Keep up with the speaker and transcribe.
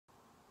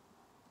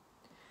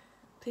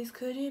Please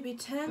could you be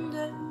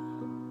tender,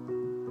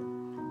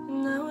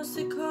 and I will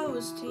stay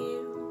close to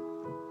you.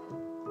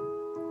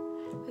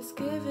 Let's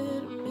give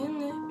it a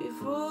minute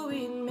before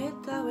we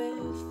admit that we're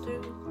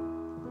through.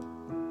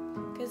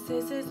 'Cause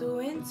this is the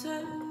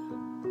winter,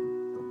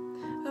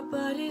 our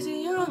bodies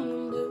are young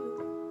and blue.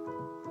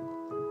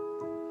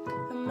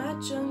 I'm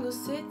at Jungle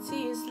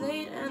City, it's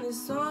late and this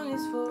song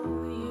is for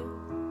you.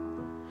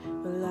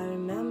 Well, I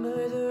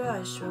remember the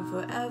rush when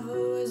forever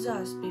was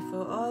us,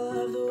 before all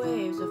of the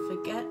waves of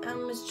forget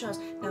and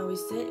mistrust. Now we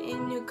sit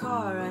in your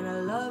car and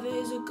our love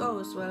is a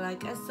ghost. Well, I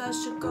guess I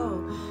should go,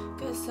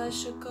 guess I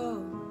should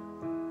go.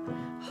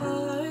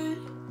 Hard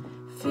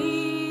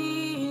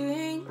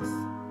feelings,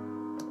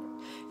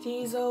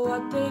 these are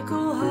what they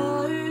call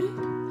hard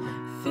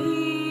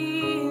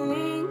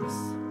feelings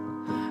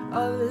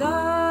of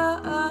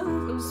love,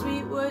 and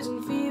sweet words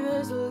and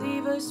fevers will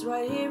leave us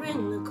right here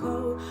in the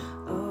cold,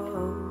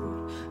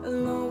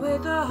 alone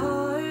with the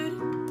hard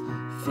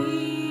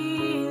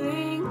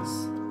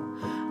feelings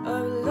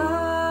of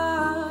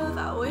love.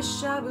 I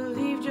wish I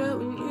believed you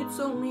when you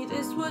told me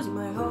this was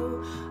my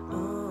home.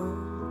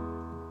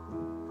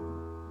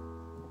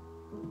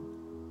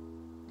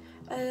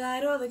 I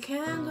light all the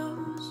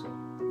candles,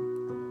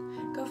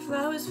 got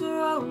flowers for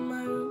all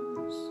my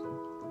rooms.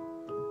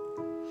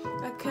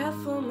 I care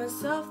for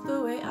myself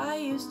the way I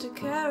used to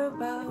care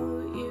about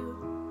you.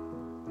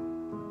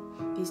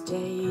 These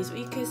days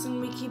we kiss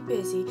and we keep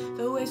busy,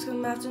 the waves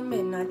come after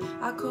midnight.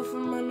 I call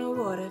from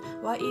underwater,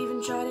 why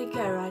even try to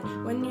get right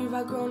when you've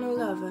outgrown a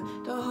lover?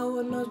 The whole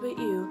world knows but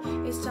you.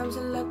 It's time to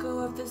let go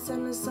of this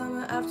endless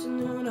summer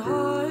afternoon.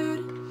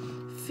 Hard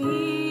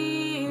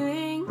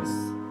feelings,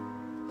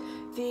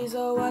 these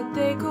are what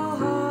they call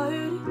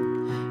hard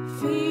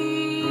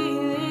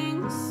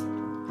feelings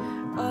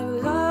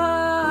of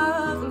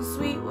love, and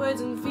sweet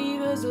words and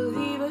fevers will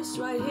leave us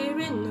right here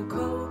in the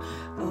cold,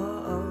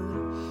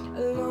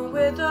 alone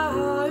with the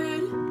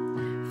hard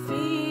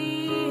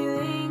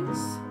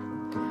feelings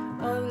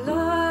of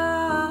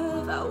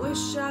love. I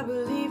wish I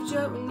believed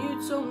you when you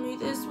told me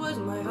this was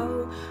my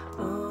home.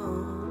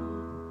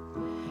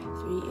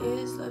 3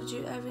 years, loved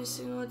you every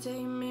single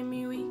day, made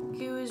me weak,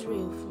 it was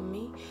real for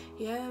me,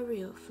 yeah,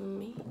 real for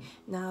me.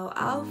 Now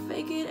I'll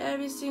fake it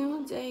every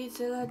single day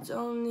till I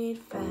don't need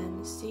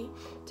fantasy,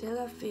 till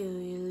I feel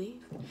you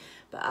leave.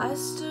 But I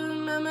still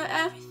remember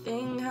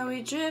everything, how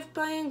we drift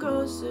buying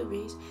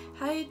groceries,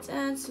 how you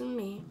dance with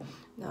me.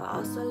 Now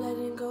I'll start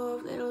letting go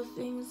of little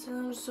things till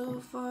I'm so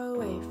far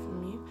away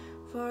from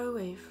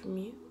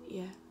you,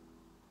 yeah.